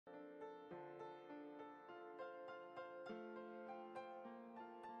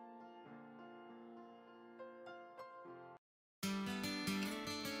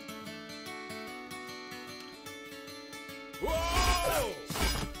Whoa!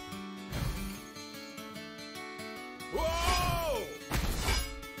 Whoa!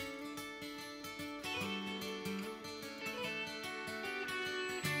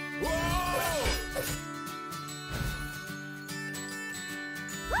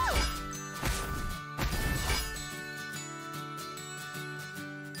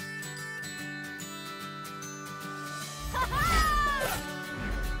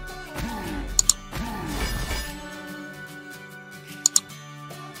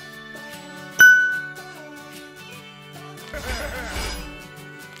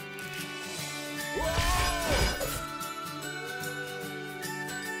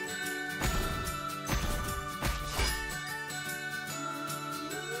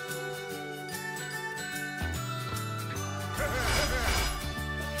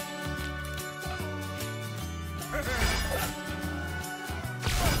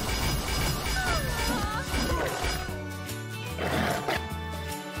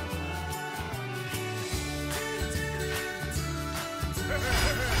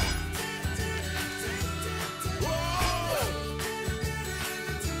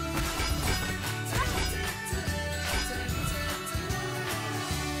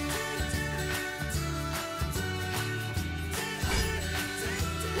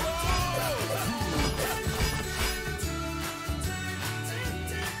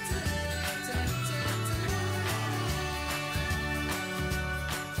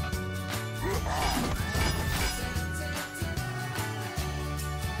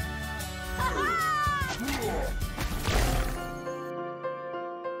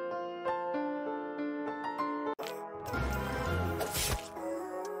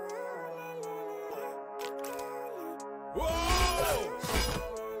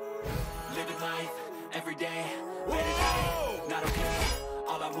 Living life, every day, late at night, not okay.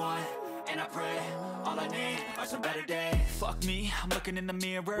 All I want, and I pray, all I need are some better days. Fuck me, I'm looking in the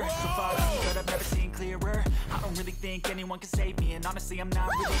mirror, so foggy, but I've never seen clearer. I don't really think anyone can save me, and honestly I'm not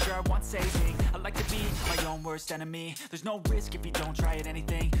really sure I want saving. I like to be my own worst enemy. There's no risk if you don't try at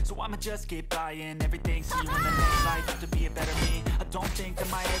anything, so I'ma just get buying everything. See you in the next life, have to be a better me. I don't think that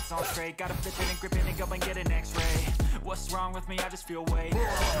my head's on straight, gotta flip it and grip it and go and get an x-ray. What's wrong with me? I just feel weight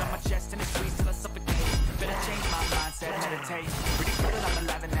on my chest and it squeezes till I suffocate. Better change my mindset, meditate. Pretty cool that I'm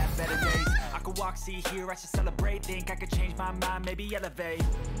alive and have better days. I could walk, see, hear, I should celebrate. Think I could change my mind, maybe elevate.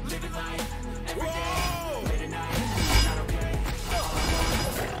 Living life, every day, late at night, not okay. All I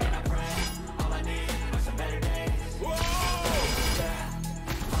want, and I pray, all I need are some better days. Yeah,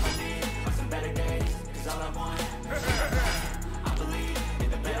 all I need are some better days. Cause all I want, I believe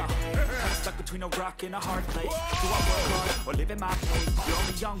in the better days. I'm stuck between a rock and a hard place. Do I work hard or live at my pace? You're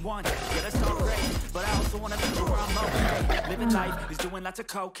only young once, yeah that's all great, but I also wanna be sure I'm okay. Living life is doing lots of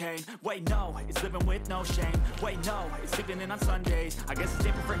cocaine. Wait no, it's living with no shame. Wait no, it's sleeping in on Sundays. I guess it's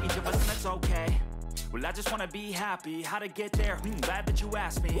different for each of us and that's okay. Well I just wanna be happy, how to get there, glad that you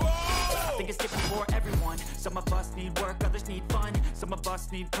asked me. I think it's different for everyone. Some of us need work, others need fun. Some of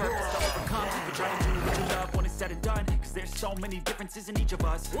us need purpose to overcome. But try to do what you love when it's said and done. Cause there's so many differences in each of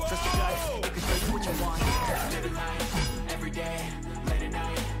us. Trust your gut, it can show you what you want. Living life, every day, late at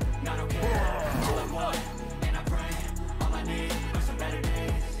night, not okay. All I want, and I pray, all I need are some better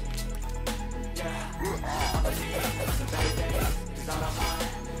days. Yeah, all I need are some better days. Cause all I want,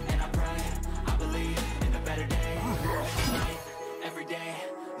 and I pray, I believe in the better days. Living life, every day,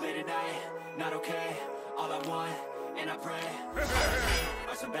 late at night, not okay. All I want, and I pray, all I need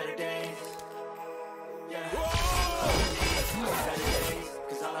are some better days. Yeah, all I need are some better days.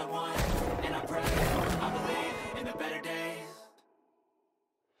 Cause all I want, and I pray, I believe in the better days.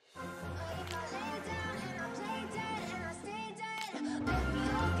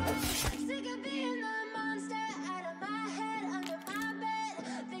 Sick of being the monster out of my head, under my bed,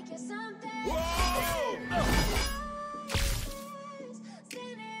 thinking something.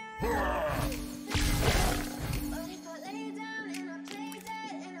 But if I lay down and I play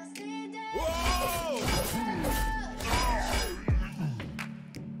dead and I stay dead.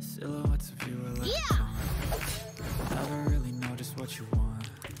 Silhouettes of you are like a song. Never really know just what you want.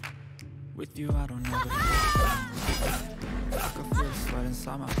 With you I don't know what I can feel the sweat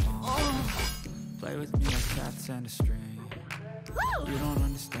inside my palm. Play with me like cats and a string. You don't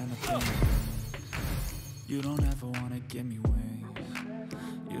understand the pain. You don't ever wanna give me wings.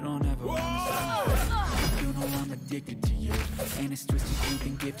 You don't ever wanna set me free. You know I'm addicted to you, and it's twisted. You've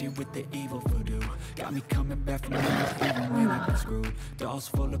been gifted with the evil voodoo. Got me coming back from the earth even when I've been screwed. Dolls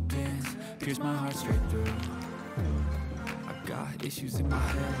full of pins, pierce my heart straight through. I got issues in my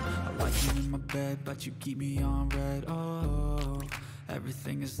head. I like you in my bed, but you keep me on red. Oh,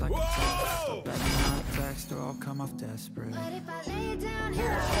 Everything is like a test. I better not text or I'll come off desperate. But if I lay down and I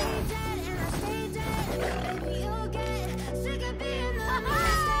lay dead and I stay dead, maybe you'll get sick of being the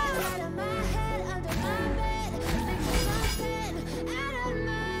monster out of my head, under my bed, thinking something out of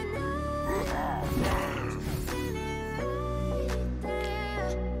my nose. Seen it right there.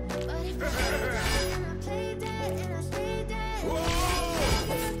 But if I lay down and I play dead and I stay dead, you'll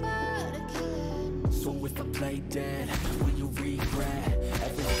get bored of killing me. So if I play dead, will you regret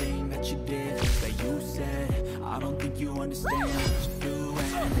everything that you did, that you said? I don't think you understand what you're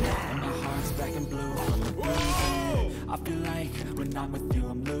doing, and my heart's black and blue from the bruising. I feel like when I'm with you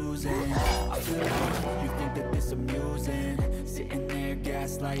I'm losing. I feel like you think that this amusing, sitting there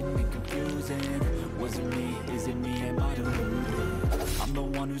gaslighting and confusing. Was it me? Is it me? Am I deluded? I'm the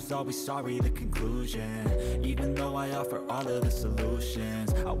one who's always sorry, the conclusion, even though I offer all of the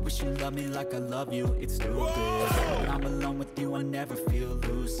solutions. I wish you loved me like I love you, it's stupid. When I'm alone with you I never feel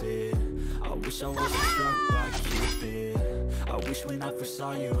lucid. I wish I wasn't struck by Cupid. I wish when I first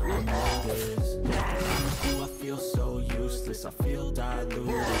saw you I knew this. When I'm with you I feel so useless, I feel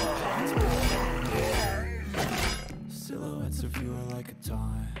diluted. Silhouettes of you are like a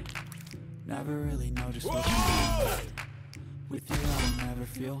taunt. Never really know just what you want. With you I don't never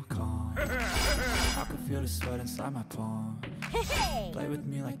feel calm. I can feel the sweat inside my palm. Play with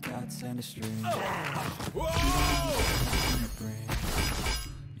me like cats and a string. You don't understand your brain.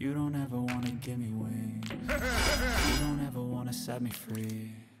 You don't ever wanna give me wings. You don't ever wanna set me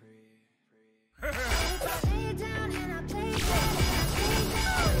free. If I lay down and I play dead and I stay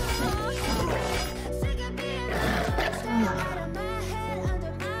down, sick of being the monster out of my head,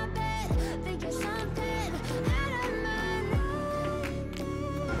 under my bed, thinking something out of my nose.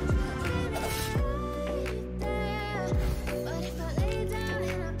 Right there. But if I lay down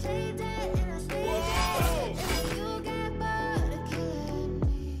and I play dead and I stay dead, then you'll get bored of killing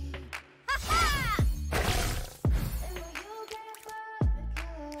me. Then you'll get bored of killing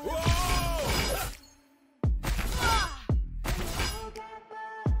me.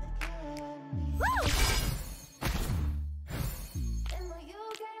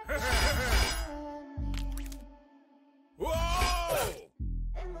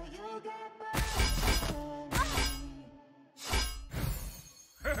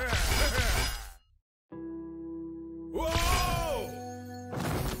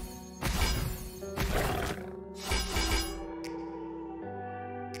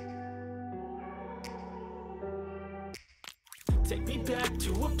 Take me back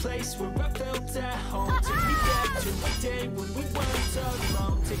to a place where I felt at home. Take me back to a day when we weren't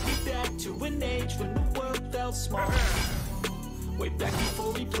alone. Take me back to an age when the world felt small. Way back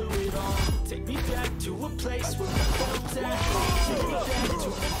before we blew it all. Take me back to a place where I felt at home. Take me back to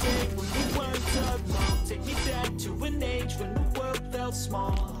a day when we weren't alone. Take me back to an age when the world felt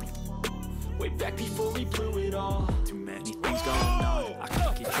small. Way back before we blew it all. Too many things going on, I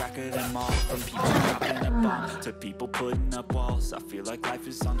can't keep track of them all. From people dropping a bomb to people putting up walls. I feel like life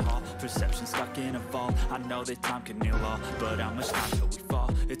is on hold, perception stuck in a vault. I know that time can heal all, but how much time till we fall?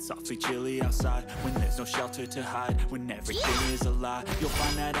 It's awfully chilly outside, when there's no shelter to hide. When everything is a lie, you'll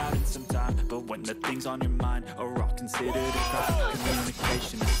find that out in some time. But when the things on your mind are all considered a crime,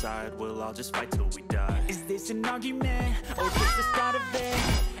 communication aside, we'll all just fight till we die. Is this an argument, or just the start of it?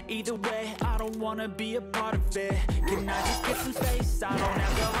 Either way, I don't wanna be a part of it. Can I just get some space? I don't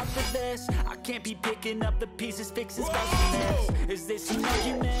have the heart for this. I can't be picking up the pieces, fixing scars from this. Is this an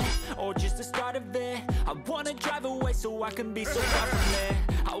argument, or just the start of it? I wanna drive away so I can be so far from it.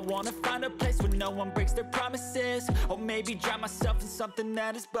 I wanna find a place where no one breaks their promises, or maybe drown myself in something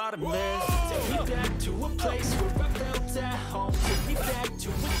that is bottomless. Take me back to a place where I felt at home. Take me back to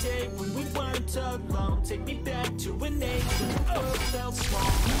a day when we weren't alone. Take me back to an age when the world felt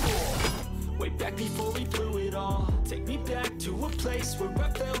small. Way back before we blew it all. Take me back to a place where I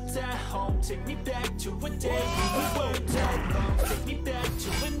felt at home. Take me back to a day when we weren't alone. Take me back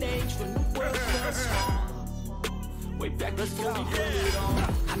to an age when the world felt small. Way back before we blew it all.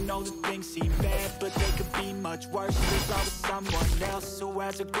 I know that things seem bad, but they could be much worse. There's always someone else who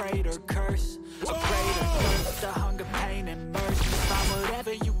has a greater curse, a greater thirst, a hunger, pain, and mercy. Find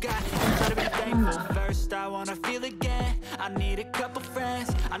whatever you got, you gotta be thankful first. I wanna feel again, I need a couple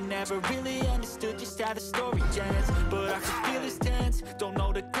friends. I never really understood just how the story ends, but I can feel it's tense, don't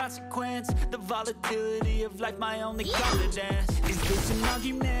know the consequence. The volatility of life, my only confidence. Is this an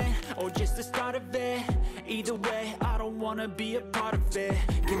argument, or just the start of it? Either way, I don't wanna be a part of it.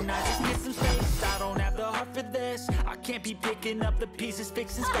 Can I just get some space? I don't have the heart for this. I can't be picking up the pieces,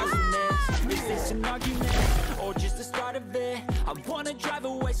 fixing scars from this. Is this an argument, or or just the start of it. I wanna drive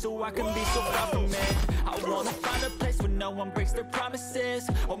away so I can be so far from it. I wanna find a place where no one breaks their promises,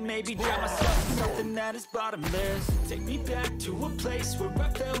 or maybe drown myself in something that is bottomless. Take me back to a place where I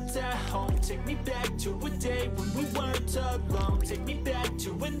felt at home. Take me back to a day when we weren't alone. Take me back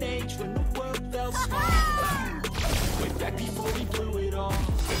to an age when the world felt small. Way back before we blew it all.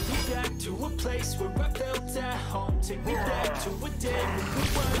 Take me back to a place where I felt at home. Take me back to a day when we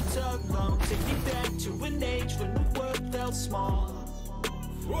weren't alone. Take me back to an age when the world felt small.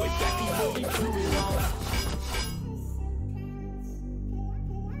 Way back before we blew it all.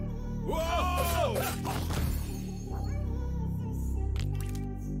 Whoa!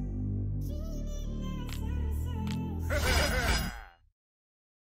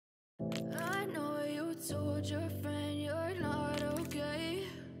 I know you told your friend you're not okay.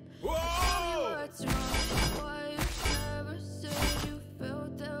 Whoa! Tell me what's wrong, why you never said you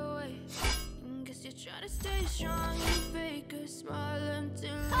felt that way. Guess you're trying to stay strong and fake a smile until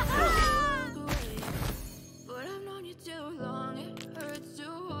you look away. But I've known you too long, it hurts to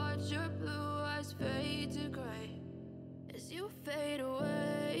watch your blue eyes fade to gray as you fade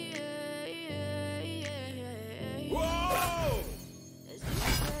away. Whoa! As you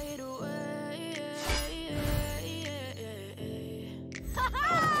fade away.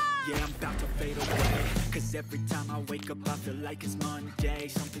 Yeah, I'm about to fade away. Cause every time I wake up I feel like it's Monday.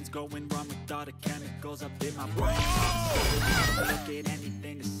 Something's going wrong with all the chemicals up in my brain. I don't look at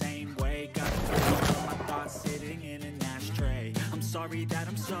anything the same way. Got my thoughts sitting in an ashtray. I'm sorry that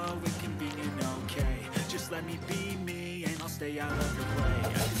I'm so inconvenient, okay. Just let me be me and I'll stay out of your way.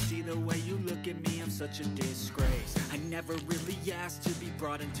 I can see the way you look at me, I'm such a disgrace. I never really asked to be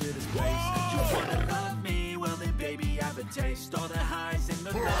brought into this place. You wanna love me? Well then baby I have a taste. All the highs and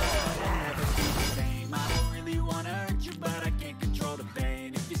the lows, but it'll never be the same. I don't really wanna hurt you, but I can't control the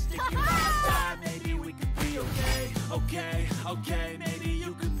pain. If you're sticking by my side, maybe we could be okay. Okay, maybe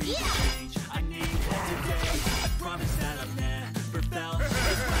you could be the change I need today. I promise that I've never felt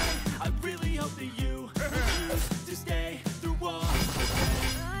this way. I really hope that you will choose to stay through all the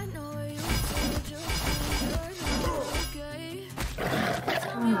pain. I know you told your friend you're not okay.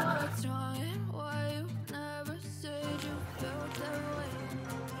 Tell me what's wrong and why you never said you felt that way.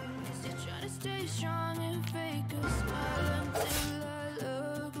 Guess you're trying to stay strong and fake a smile until I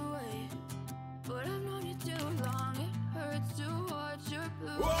look away. But I've known you too long, it hurts to watch your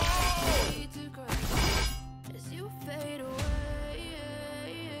blue eyes fade to gray as you fade away.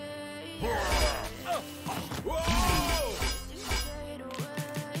 Whoa! As you fade away.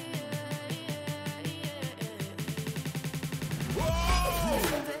 Whoa!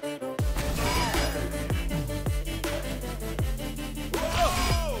 Fade away.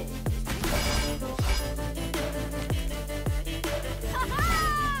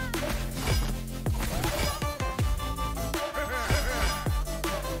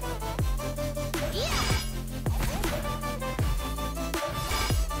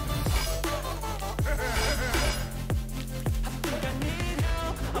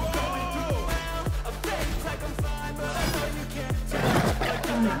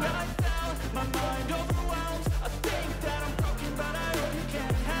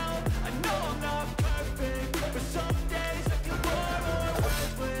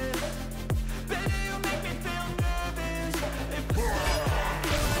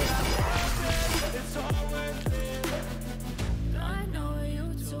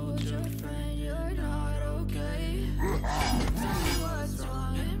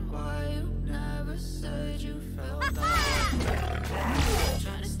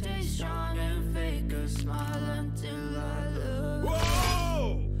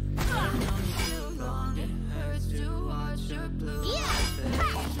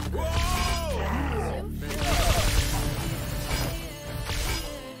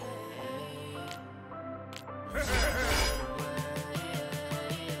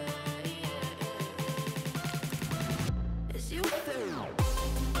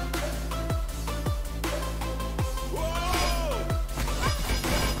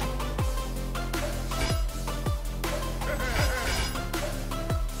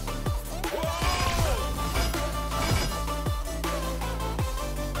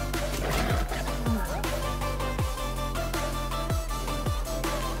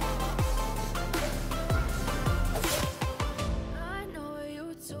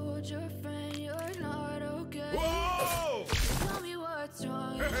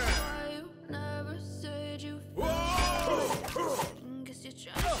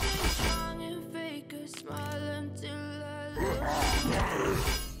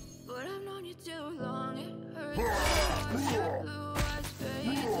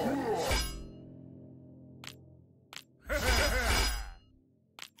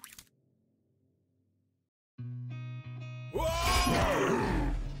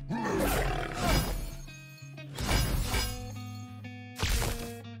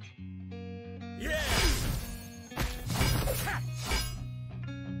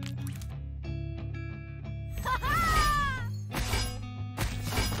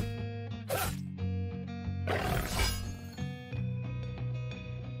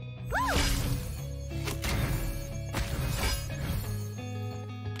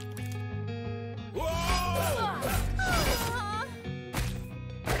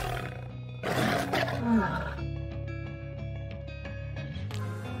 Whoa!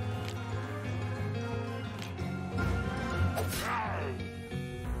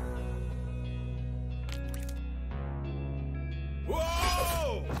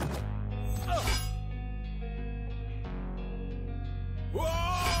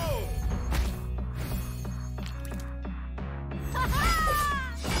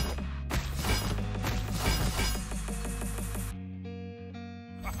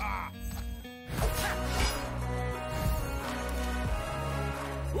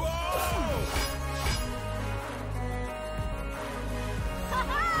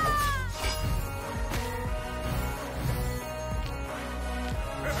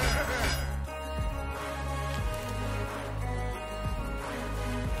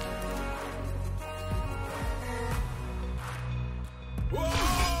 Whoa!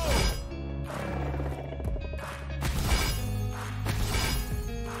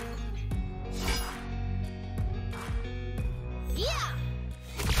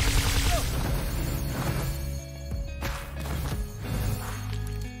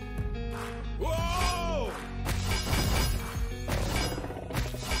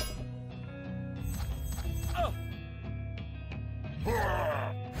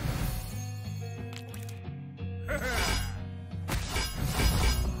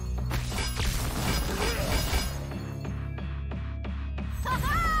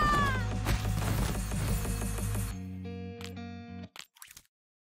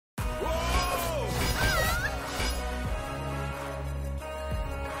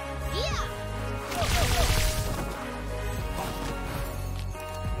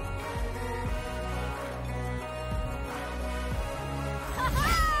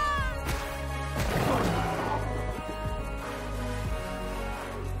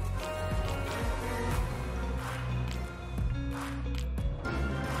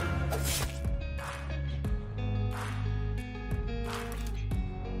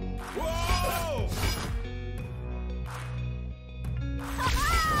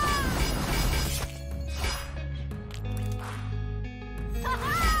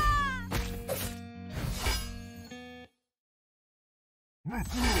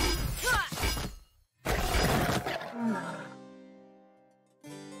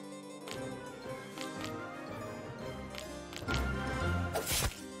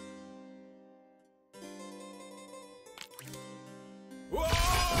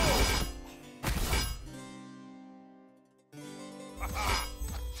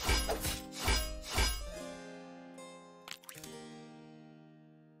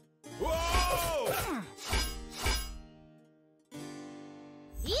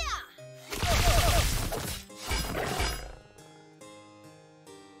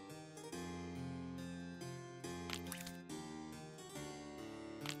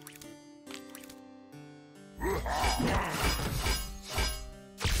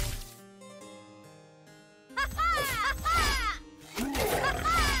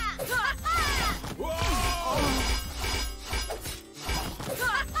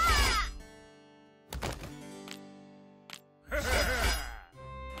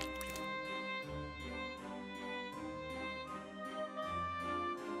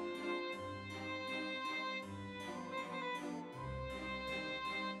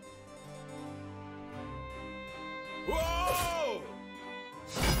 Whoa!